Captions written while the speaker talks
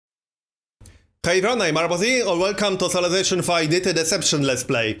Hey everyone, I'm Marbozir, and welcome to Civilization 5 Deity Deception Let's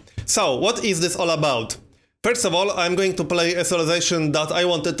Play. So, what is this all about? First of all, I'm going to play a civilization that I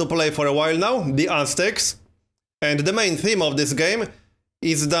wanted to play for a while now, the Aztecs. And the main theme of this game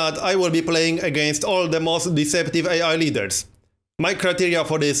is that I will be playing against all the most deceptive AI leaders. My criteria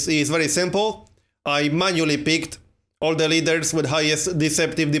for this is very simple. I manually picked all the leaders with highest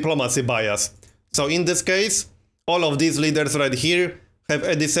deceptive diplomacy bias. So in this case, all of these leaders right here have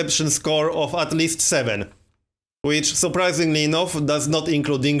a deception score of at least 7, which surprisingly enough does not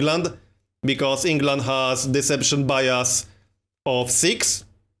include England, because England has deception bias of 6,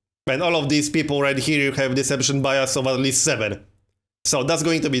 and all of these people right here have deception bias of at least 7. So that's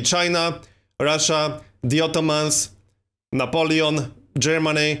going to be China, Russia, the Ottomans, Napoleon,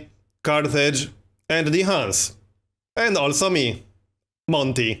 Germany, Carthage, and the Huns. And also me,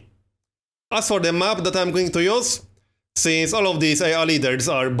 Monty. As for the map that I'm going to use, since all of these AI leaders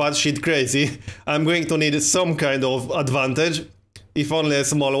are batshit crazy, I'm going to need some kind of advantage, if only a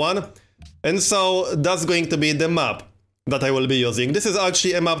small one. And so that's going to be the map that I will be using. This is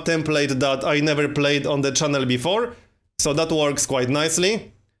actually a map template that I never played on the channel before, so that works quite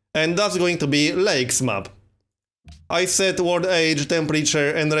nicely. And that's going to be Lakes map. I set world age,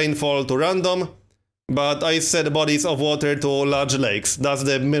 temperature and rainfall to random, but I set bodies of water to large lakes. That's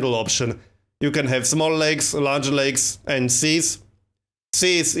the middle option. You can have small lakes, large lakes, and seas.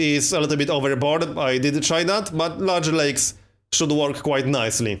 Seas is a little bit overboard, I did try that, but large lakes should work quite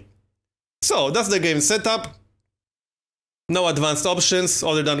nicely. So, that's the game setup. No advanced options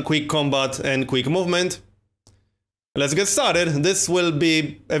other than quick combat and quick movement. Let's get started. This will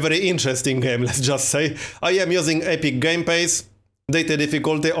be a very interesting game, let's just say. I am using epic game pace, data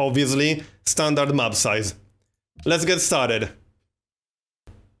difficulty obviously, standard map size. Let's get started.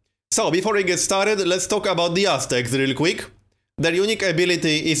 So, before we get started, let's talk about the Aztecs real quick. Their unique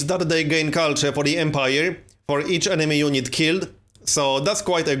ability is that they gain culture for the Empire for each enemy unit killed, so that's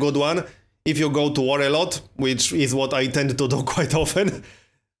quite a good one if you go to war a lot, which is what I tend to do quite often.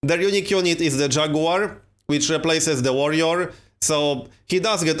 Their unique unit is the Jaguar, which replaces the Warrior, so he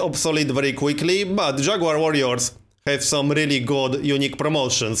does get obsolete very quickly, but Jaguar Warriors have some really good unique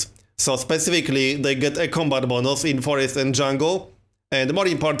promotions. So specifically, they get a combat bonus in Forest and Jungle, and more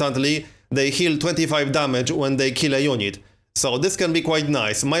importantly, they heal 25 damage when they kill a unit. So this can be quite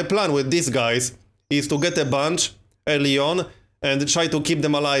nice. My plan with these guys is to get a bunch early on and try to keep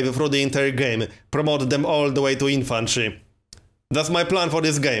them alive through the entire game, promote them all the way to infantry. That's my plan for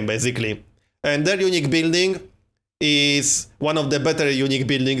this game, basically. And their unique building is one of the better unique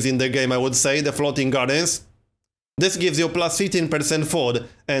buildings in the game, I would say, the Floating Gardens. This gives you plus 15% food,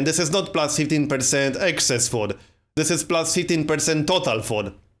 and this is not plus 15% excess food. This is plus 15% total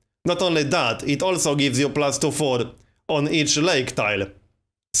food. Not only that, it also gives you plus 2 food on each lake tile.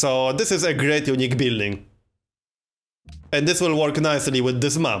 So this is a great unique building. And this will work nicely with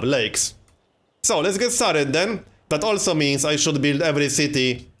this map, lakes. So let's get started then. That also means I should build every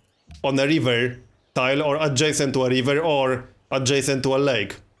city on a river tile or adjacent to a river or adjacent to a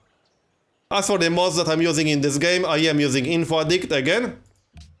lake. As for the mods that I'm using in this game, I am using Info Addict again.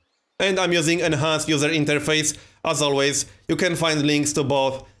 And I'm using Enhanced User Interface. As always, you can find links to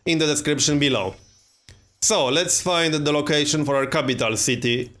both in the description below. So, let's find the location for our capital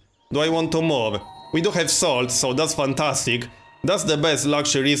city. Do I want to move? We do have salt, so that's fantastic. That's the best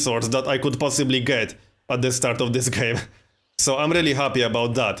luxury resource that I could possibly get at the start of this game. So I'm really happy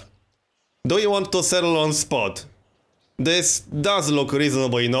about that. Do you want to settle on spot? This does look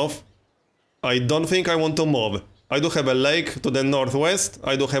reasonable enough. I don't think I want to move. I do have a lake to the northwest,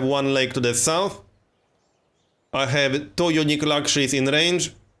 I do have one lake to the south. I have 2 unique luxuries in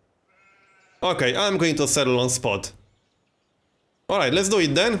range. Okay, I'm going to settle on spot. Alright, let's do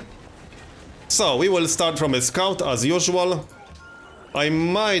it then. So, we will start from a scout as usual. I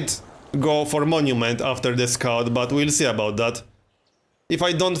might go for monument after the scout, but we'll see about that. If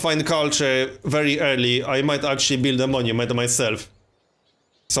I don't find culture very early, I might actually build a monument myself.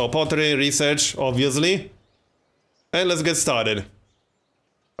 So, pottery, research, obviously. And let's get started.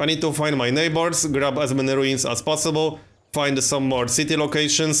 I need to find my neighbors, grab as many ruins as possible, find some more city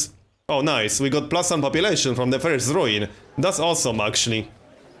locations. Oh nice, we got +1 population from the first ruin. That's awesome actually.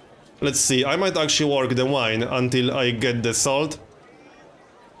 Let's see, I might actually work the wine until I get the salt.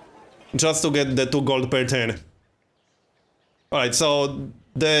 Just to get the 2 gold per turn. Alright, so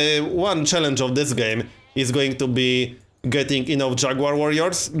the one challenge of this game is going to be getting enough Jaguar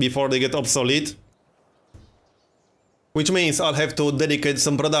Warriors before they get obsolete. Which means I'll have to dedicate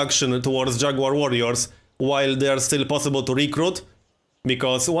some production towards Jaguar Warriors while they are still possible to recruit,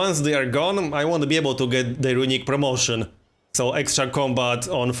 because once they are gone, I won't be able to get their unique promotion. So extra combat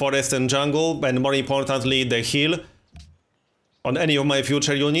on forest and jungle, and more importantly the heal on any of my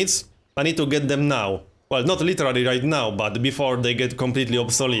future units. I need to get them now. Well, not literally right now, but before they get completely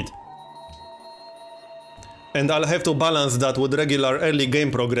obsolete. And I'll have to balance that with regular early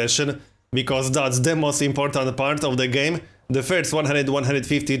game progression, because that's the most important part of the game. The first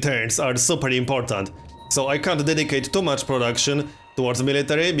 100-150 turns are super important, so I can't dedicate too much production towards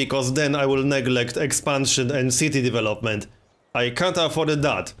military, because then I will neglect expansion and city development. I can't afford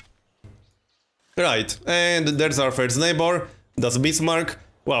that. Right, and there's our first neighbor, that's Bismarck.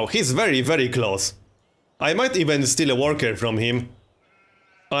 Wow, he's very close. I might even steal a worker from him.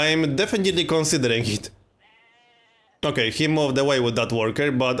 I'm definitely considering it. Okay, he moved away with that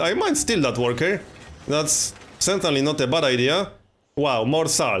worker, but I might steal that worker. That's certainly not a bad idea. Wow, more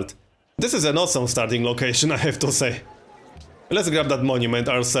salt. This is an awesome starting location, I have to say. Let's grab that monument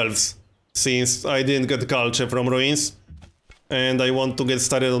ourselves, since I didn't get culture from ruins. And I want to get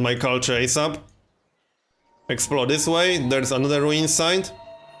started on my culture ASAP. Explore this way, there's another ruin site.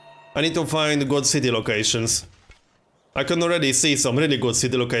 I need to find good city locations. I can already see some really good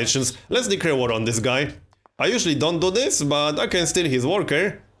city locations. Let's declare war on this guy. I usually don't do this, but I can steal his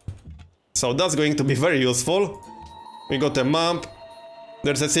worker. So that's going to be very useful. We got a map.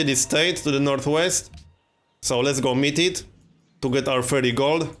 There's a city-state to the northwest. So let's go meet it to get our 30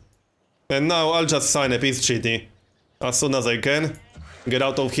 gold. And now I'll just sign a peace treaty as soon as I can. Get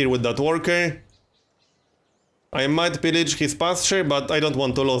out of here with that worker. I might pillage his pasture, but I don't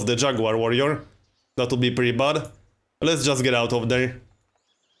want to lose the Jaguar warrior. That would be pretty bad. Let's just get out of there.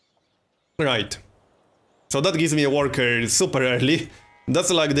 Right. So that gives me a worker super early. That's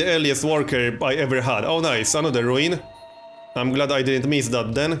like the earliest worker I ever had. Oh nice, another ruin. I'm glad I didn't miss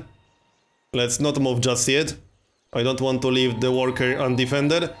that then. Let's not move just yet. I don't want to leave the worker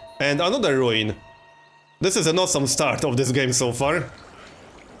undefended. And another ruin. This is an awesome start of this game so far.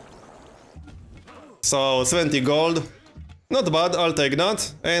 So 70 gold. Not bad, I'll take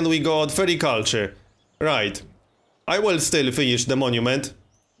that. And we got 30 culture. Right. I will still finish the monument.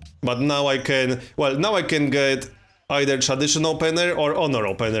 But now I can, well, now I can get either tradition opener or honor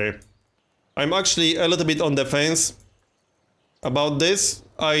opener. I'm actually a little bit on the fence about this.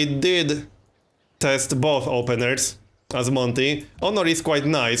 I did test both openers as Monty. Honor is quite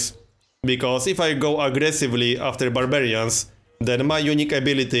nice, because if I go aggressively after barbarians, then my unique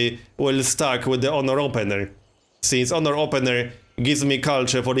ability will stack with the honor opener, since honor opener gives me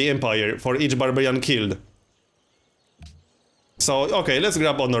culture for the empire for each barbarian killed. So, okay, let's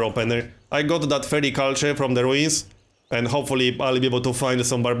grab honor opener. I got that 30 culture from the ruins, and hopefully I'll be able to find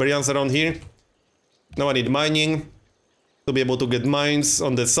some barbarians around here. Now I need mining to be able to get mines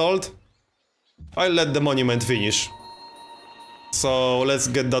on the salt. I'll let the monument finish. So let's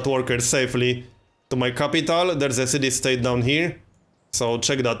get that worker safely to my capital. There's a city-state down here, so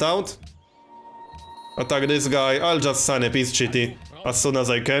check that out. Attack this guy. I'll just sign a peace treaty as soon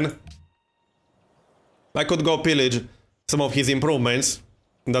as I can. I could go pillage some of his improvements.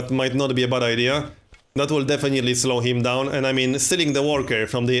 That might not be a bad idea. That will definitely slow him down, and I mean, stealing the worker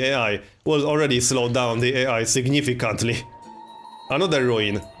from the AI will already slow down the AI significantly. Another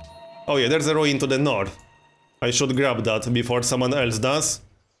ruin. Oh yeah, there's a ruin to the north. I should grab that before someone else does.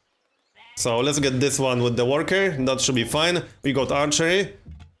 So let's get this one with the worker, that should be fine. We got archery.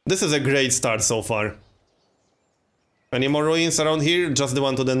 This is a great start so far. Any more ruins around here? Just the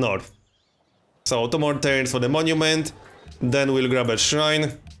one to the north. So 2 more turns for the monument. Then we'll grab a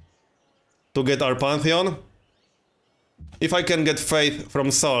shrine to get our pantheon. If I can get faith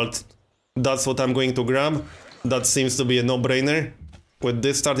from salt, that's what I'm going to grab. That seems to be a no-brainer with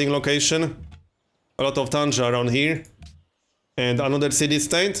this starting location. A lot of tundra around here. And another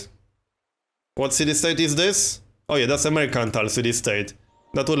city-state. What city-state is this? Oh yeah, that's a mercantile city-state.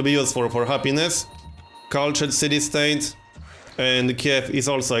 That will be useful for happiness. Cultured city-state. And Kiev is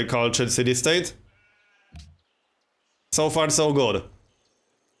also a cultured city-state. So far so good.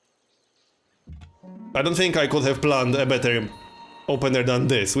 I don't think I could have planned a better opener than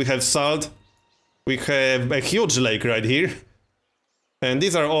this. We have salt. We have a huge lake right here. And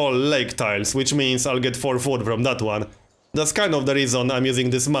these are all lake tiles, which means I'll get 4 food from that one. That's kind of the reason I'm using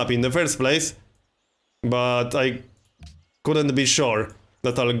this map in the first place. But I couldn't be sure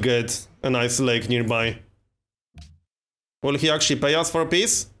that I'll get a nice lake nearby. Will he actually pay us for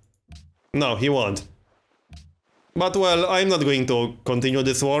peace? No, he won't. But well, I'm not going to continue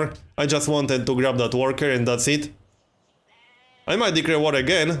this war. I just wanted to grab that worker and that's it. I might declare war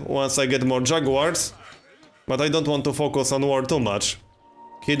again once I get more jaguars. But I don't want to focus on war too much.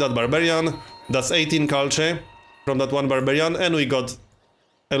 Hit that barbarian. That's 18 culture from that one barbarian. And we got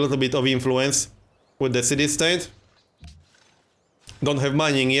a little bit of influence with the city-state. Don't have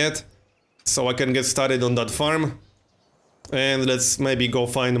mining yet, so I can get started on that farm. And let's maybe go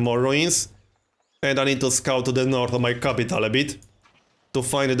find more ruins. And I need to scout to the north of my capital a bit to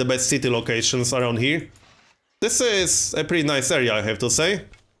find the best city locations around here. This is a pretty nice area, I have to say.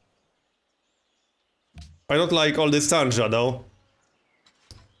 I don't like all this tundra though.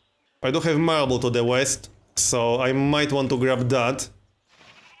 I do have marble to the west, so I might want to grab that.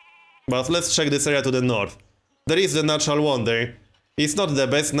 But let's check this area to the north. There is the natural wonder. It's not the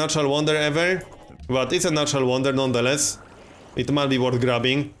best natural wonder ever, but it's a natural wonder nonetheless. It might be worth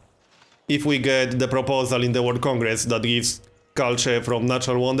grabbing if we get the proposal in the World Congress that gives culture from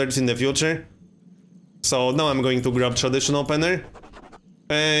natural wonders in the future. So now I'm going to grab tradition opener.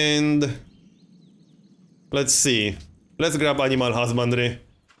 And let's see. Let's grab animal husbandry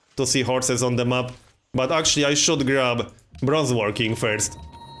to see horses on the map. But actually I should grab bronze working first,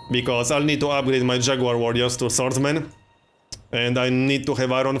 because I'll need to upgrade my jaguar warriors to swordsmen. And I need to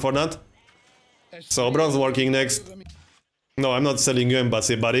have iron for that. So bronze working next. No, I'm not selling you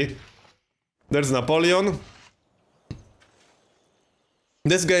embassy, buddy. There's Napoleon.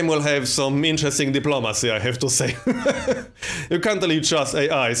 This game will have some interesting diplomacy, I have to say. You can't really trust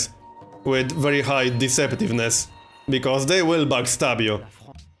AIs with very high deceptiveness, because they will backstab you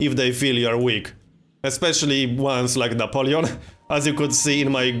if they feel you're weak. Especially ones like Napoleon, as you could see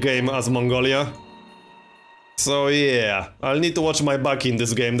in my game as Mongolia. So yeah, I'll need to watch my back in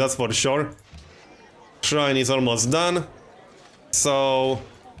this game, that's for sure. Shrine is almost done. So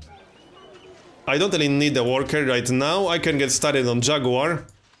I don't really need a worker right now. I can get started on Jaguar.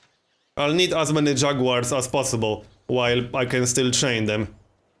 I'll need as many Jaguars as possible while I can still train them.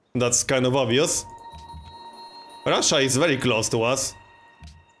 That's kind of obvious. Russia is very close to us.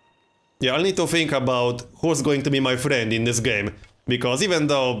 Yeah, I'll need to think about who's going to be my friend in this game, because even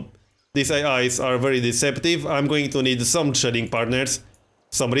though these AIs are very deceptive, I'm going to need some trading partners,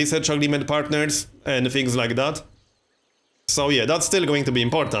 some research agreement partners, and things like that. So yeah, that's still going to be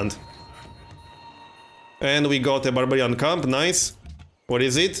important. And we got a barbarian camp, nice. What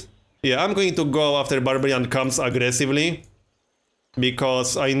is it? Yeah, I'm going to go after barbarian camps aggressively,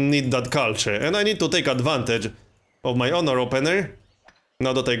 because I need that culture, and I need to take advantage of my honor opener.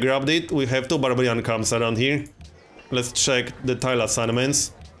 Now that I grabbed it, we have 2 barbarian camps around here. Let's check the tile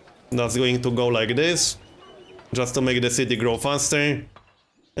assignments. That's going to go like this, just to make the city grow faster.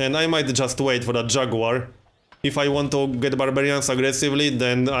 And I might just wait for that jaguar. If I want to get barbarians aggressively,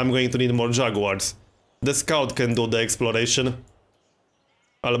 then I'm going to need more jaguars. The scout can do the exploration.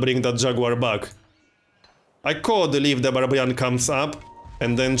 I'll bring that jaguar back. I could leave the barbarian camps up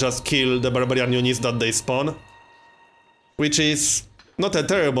and then just kill the barbarian units that they spawn, which is not a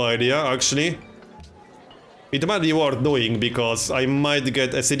terrible idea, actually. It might be worth doing, because I might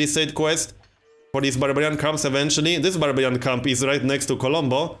get a city-state quest for these barbarian camps eventually. This barbarian camp is right next to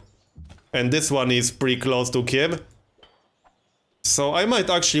Colombo, and this one is pretty close to Kiev. So I might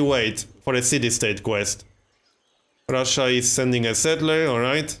actually wait for a city-state quest. Russia is sending a settler,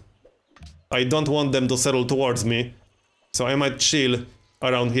 alright. I don't want them to settle towards me, so I might chill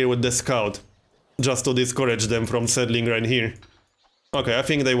around here with the scout, just to discourage them from settling right here. Okay, I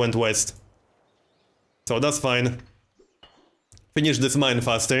think they went west. So that's fine. Finish this mine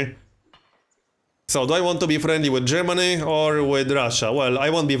faster. So do I want to be friendly with Germany or with Russia? Well, I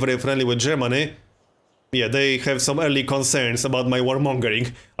won't be very friendly with Germany. Yeah, they have some early concerns about my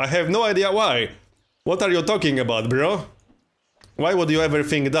warmongering. I have no idea why. What are you talking about, bro? Why would you ever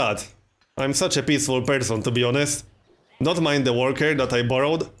think that? I'm such a peaceful person, to be honest. Don't mind the worker that I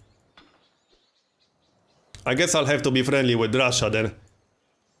borrowed. I guess I'll have to be friendly with Russia then.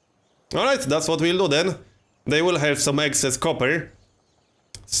 Alright, that's what we'll do then. They will have some excess copper,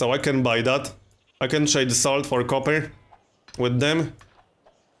 so I can buy that. I can trade salt for copper with them.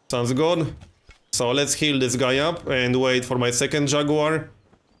 Sounds good. So let's heal this guy up and wait for my second jaguar.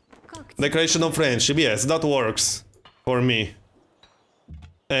 Declaration of friendship, yes, that works for me.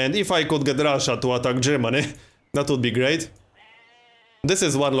 And if I could get Russia to attack Germany, that would be great. This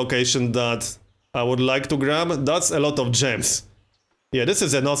is one location that I would like to grab. That's a lot of gems. Yeah, this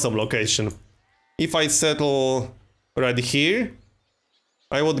is an awesome location. If I settle right here,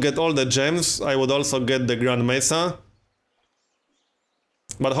 I would get all the gems. I would also get the Grand Mesa.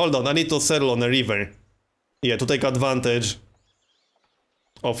 But hold on, I need to settle on a river. Yeah, to take advantage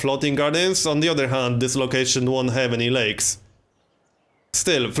of floating gardens. On the other hand, this location won't have any lakes.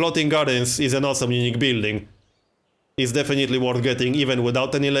 Still, floating gardens is an awesome unique building. It's definitely worth getting even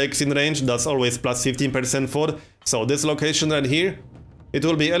without any lakes in range. That's always plus 15% food. So this location right here, it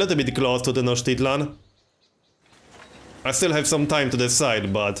will be a little bit close to Tenochtitlan. I still have some time to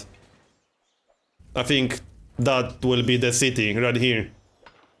decide, but I think that will be the city right here.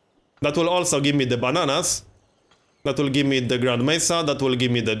 That will also give me the bananas. That will give me the Grand Mesa. That will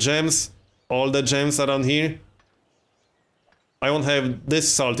give me the gems. All the gems around here. I won't have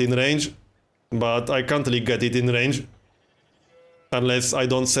this salt in range, but I can't really get it in range. Unless I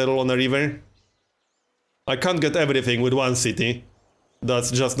don't settle on a river. I can't get everything with one city.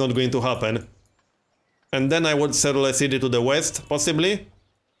 That's just not going to happen. And then I would settle a city to the west, possibly.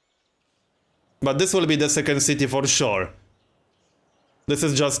 But this will be the second city for sure. This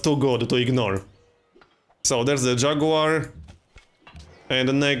is just too good to ignore. So there's the Jaguar.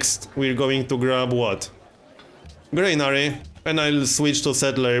 And next we're going to grab what? Granary. And I'll switch to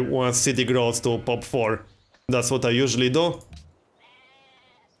settler once city grows to pop 4. That's what I usually do.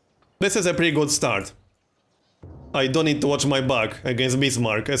 This is a pretty good start. I don't need to watch my back against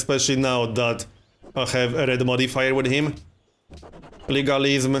Bismarck, especially now that I have a red modifier with him.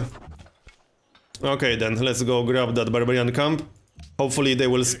 Legalism. Okay then, let's go grab that barbarian camp. Hopefully they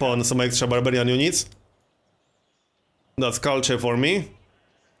will spawn some extra barbarian units. That's culture for me.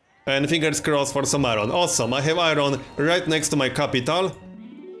 And fingers crossed for some iron. Awesome, I have iron right next to my capital.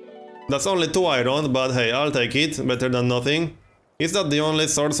 That's only 2 iron, but hey, I'll take it. Better than nothing. Is that the only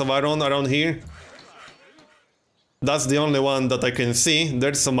source of iron around here? That's the only one that I can see.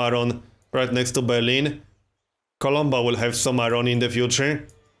 There's some iron right next to Berlin. Colombo will have some iron in the future.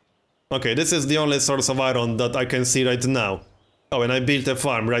 Okay, this is the only source of iron that I can see right now. Oh, and I built a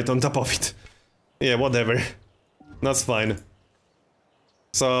farm right on top of it. Yeah, whatever. That's fine.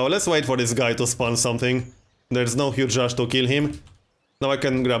 So let's wait for this guy to spawn something. There's no huge rush to kill him. Now I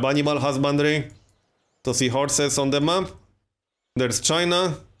can grab animal husbandry to see horses on the map. There's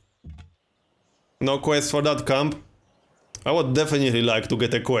China. No quest for that camp. I would definitely like to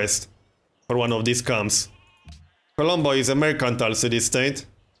get a quest for one of these camps. Colombo is a mercantile city-state.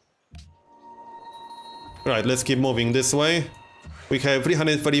 Right, let's keep moving this way. We have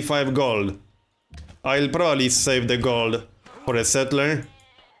 335 gold. I'll probably save the gold for a settler.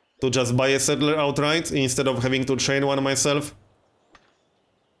 To just buy a settler outright instead of having to train one myself.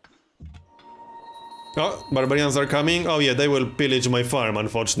 Oh, barbarians are coming. Oh yeah, they will pillage my farm,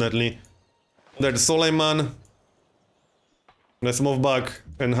 unfortunately. There's Suleiman. Let's move back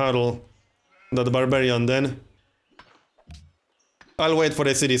and huddle that barbarian then. I'll wait for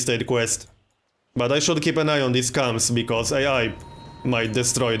a city-state quest. But I should keep an eye on these camps, because AI might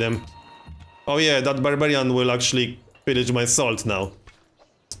destroy them. Oh yeah, that barbarian will actually pillage my salt now.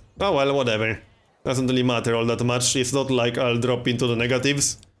 Oh well, whatever. Doesn't really matter all that much. It's not like I'll drop into the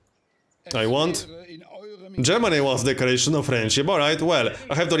negatives. I won't. Germany wants declaration of friendship. Alright, well,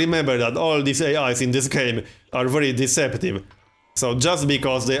 I have to remember that all these AIs in this game are very deceptive. So just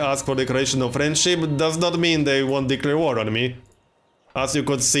because they ask for declaration of friendship does not mean they won't declare war on me. As you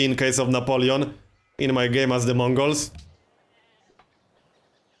could see in case of Napoleon, in my game as the Mongols.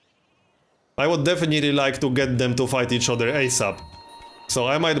 I would definitely like to get them to fight each other ASAP. So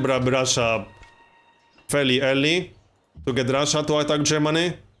I might grab Russia fairly early to get Russia to attack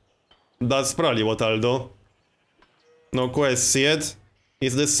Germany. That's probably what I'll do. No quests yet.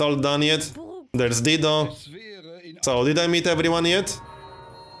 Is this salt done yet? There's Dido. So did I meet everyone yet?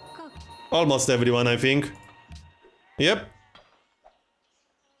 Almost everyone, I think. Yep.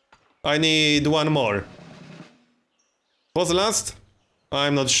 I need one more. Who's last?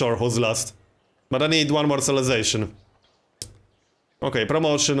 I'm not sure who's last. But I need one more civilization. Okay,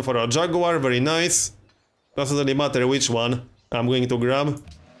 promotion for a Jaguar, very nice. Doesn't really matter which one I'm going to grab.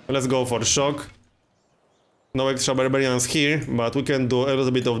 Let's go for shock. No extra barbarians here, but we can do a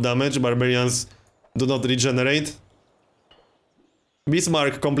little bit of damage. Barbarians do not regenerate.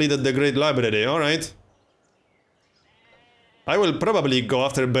 Bismarck completed the Great Library, alright. I will probably go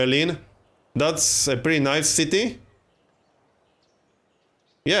after Berlin. That's a pretty nice city.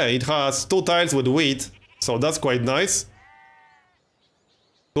 Yeah, it has 2 tiles with wheat, so that's quite nice.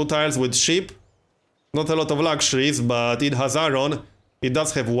 2 tiles with sheep. Not a lot of luxuries, but it has iron. It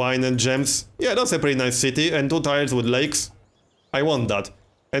does have wine and gems. Yeah, that's a pretty nice city, and 2 tiles with lakes. I want that.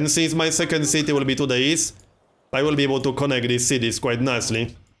 And since my second city will be to the east, I will be able to connect these cities quite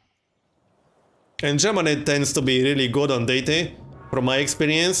nicely. And Germany tends to be really good on Deity, from my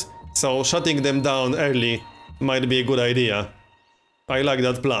experience, so shutting them down early might be a good idea. I like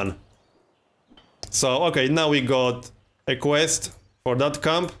that plan. So, okay, now we got a quest for that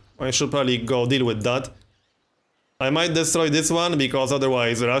camp. I should probably go deal with that. I might destroy this one, because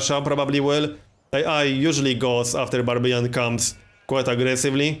otherwise Russia probably will. AI usually goes after barbarian camps quite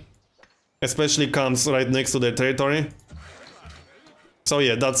aggressively. Especially camps right next to their territory. So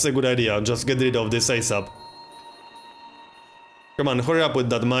yeah, that's a good idea, just get rid of this ASAP. Come on, hurry up with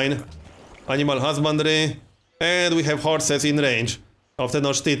that mine. Animal husbandry. And we have horses in range of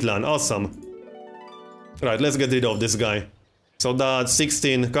Tenochtitlan. Awesome. Right, let's get rid of this guy. So that's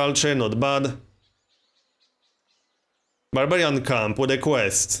 16 culture, not bad. Barbarian camp with a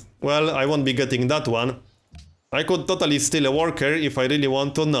quest. Well, I won't be getting that one. I could totally steal a worker if I really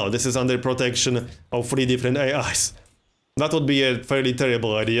want to. No, this is under protection of 3 different AIs. That would be a fairly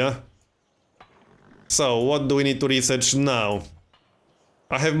terrible idea. So, what do we need to research now?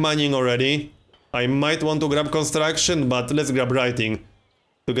 I have mining already. I might want to grab construction, but let's grab writing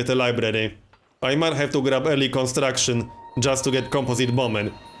to get a library. I might have to grab early construction just to get composite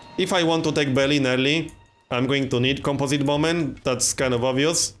bowmen. If I want to take Berlin early, I'm going to need composite bowmen. That's kind of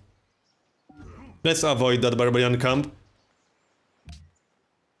obvious. Let's avoid that barbarian camp.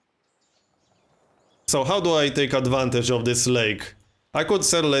 So how do I take advantage of this lake? I could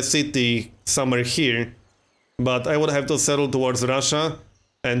settle a city somewhere here, but I would have to settle towards Russia,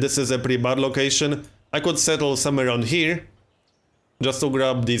 and this is a pretty bad location. I could settle somewhere around here, just to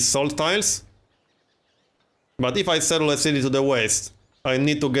grab these salt tiles. But if I settle a city to the west, I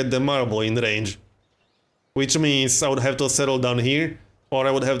need to get the marble in range. Which means I would have to settle down here, or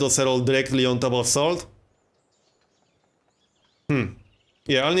I would have to settle directly on top of salt.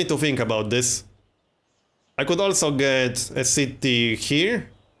 Yeah, I'll need to think about this. I could also get a city here.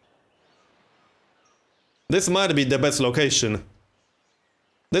 This might be the best location.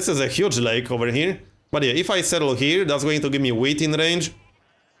 This is a huge lake over here. But yeah, if I settle here, that's going to give me wheat in range.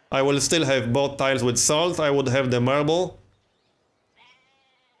 I will still have both tiles with salt. I would have the marble.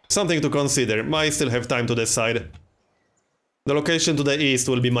 Something to consider. I still have time to decide. The location to the east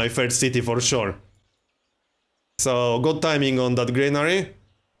will be my first city for sure. So, good timing on that granary.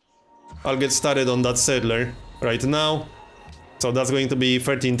 I'll get started on that settler right now. So that's going to be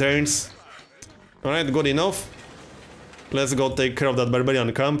 13 turns. Alright, good enough. Let's go take care of that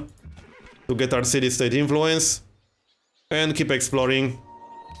barbarian camp to get our city-state influence and keep exploring.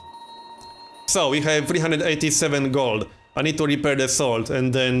 So we have 387 gold. I need to repair the salt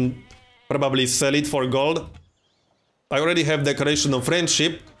and then probably sell it for gold. I already have Declaration of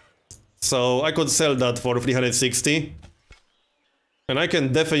Friendship, so I could sell that for 360. And I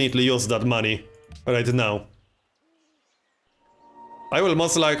can definitely use that money right now. I will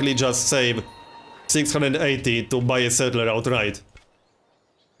most likely just save 680 to buy a settler outright.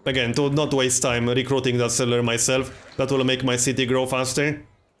 Again, to not waste time recruiting that settler myself. That will make my city grow faster.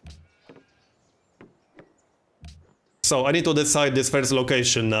 So I need to decide this first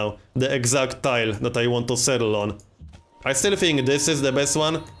location now. The exact tile that I want to settle on. I still think this is the best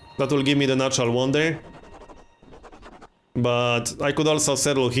one. That will give me the natural wonder. But I could also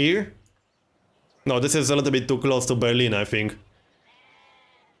settle here. No, this is a little bit too close to Berlin, I think.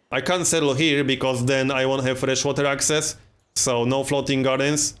 I can't settle here because then I won't have freshwater access. So no floating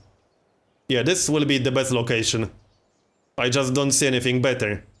gardens. Yeah, this will be the best location. I just don't see anything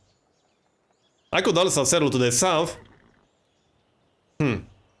better. I could also settle to the south.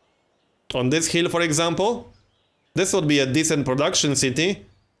 On this hill, for example. This would be a decent production city.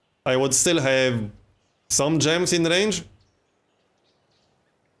 I would still have some gems in range.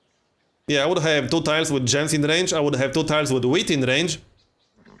 Yeah, I would have 2 tiles with gems in range. I would have 2 tiles with wheat in range.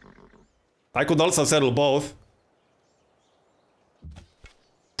 I could also settle both.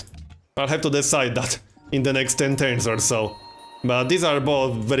 I'll have to decide that in the next 10 turns or so. But these are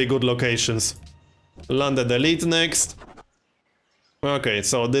both very good locations. Landed elite next. Okay,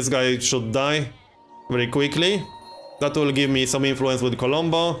 so this guy should die very quickly. That will give me some influence with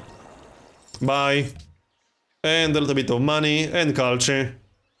Colombo. Bye. And a little bit of money and culture.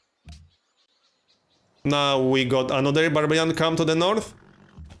 Now we got another barbarian camp to the north.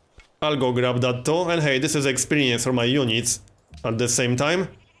 I'll go grab that too. And hey, this is experience for my units at the same time.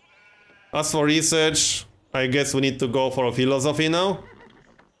 As for research, I guess we need to go for philosophy now.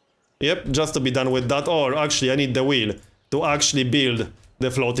 Yep, just to be done with that. Or actually, I need the wheel to actually build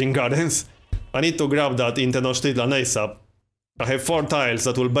the floating gardens. I need to grab that in Tenochtitlan ASAP. I have 4 tiles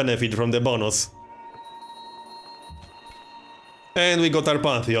that will benefit from the bonus. And we got our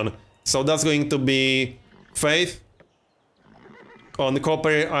Pantheon. So that's going to be faith on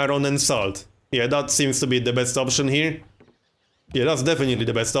copper, iron and salt. Yeah, that seems to be the best option here. Yeah, that's definitely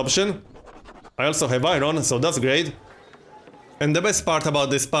the best option. I also have iron, so that's great. And the best part about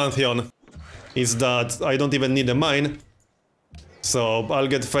this Pantheon is that I don't even need a mine. So I'll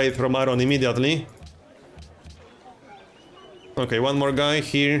get faith from iron immediately. Okay, one more guy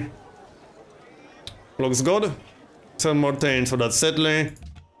here. Looks good. 7 more turns for that settler.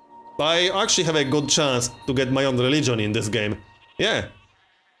 I actually have a good chance to get my own religion in this game. Yeah.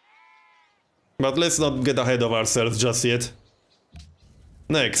 But let's not get ahead of ourselves just yet.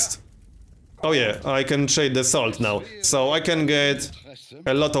 Next. Oh yeah, I can trade the salt now. So I can get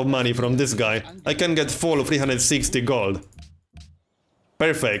a lot of money from this guy. I can get full 360 gold.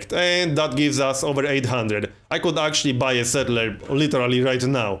 Perfect, and that gives us over 800. I could actually buy a settler literally right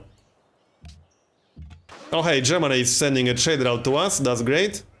now. Oh hey, Germany is sending a trade route to us, that's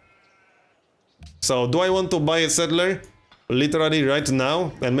great. So do I want to buy a settler literally right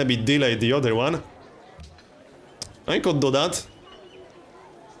now and maybe delay the other one? I could do that.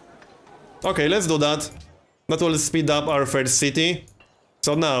 Okay, let's do that. That will speed up our first city.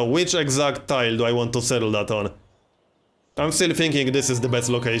 So now, which exact tile do I want to settle that on? I'm still thinking this is the best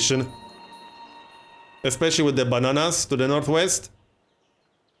location. Especially with the bananas to the northwest.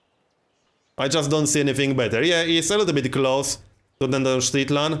 I just don't see anything better. Yeah, it's a little bit close to the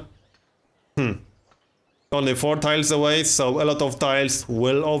Tenochtitlan. Only 4 tiles away, so a lot of tiles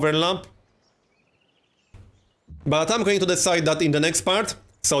will overlap. But I'm going to decide that in the next part.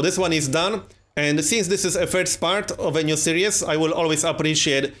 So this one is done. And since this is a first part of a new series, I will always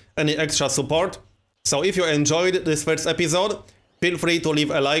appreciate any extra support. So if you enjoyed this first episode, feel free to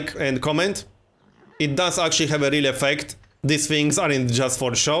leave a like and comment. It does actually have a real effect. These things aren't just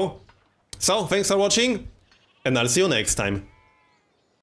for show. So thanks for watching, and I'll see you next time.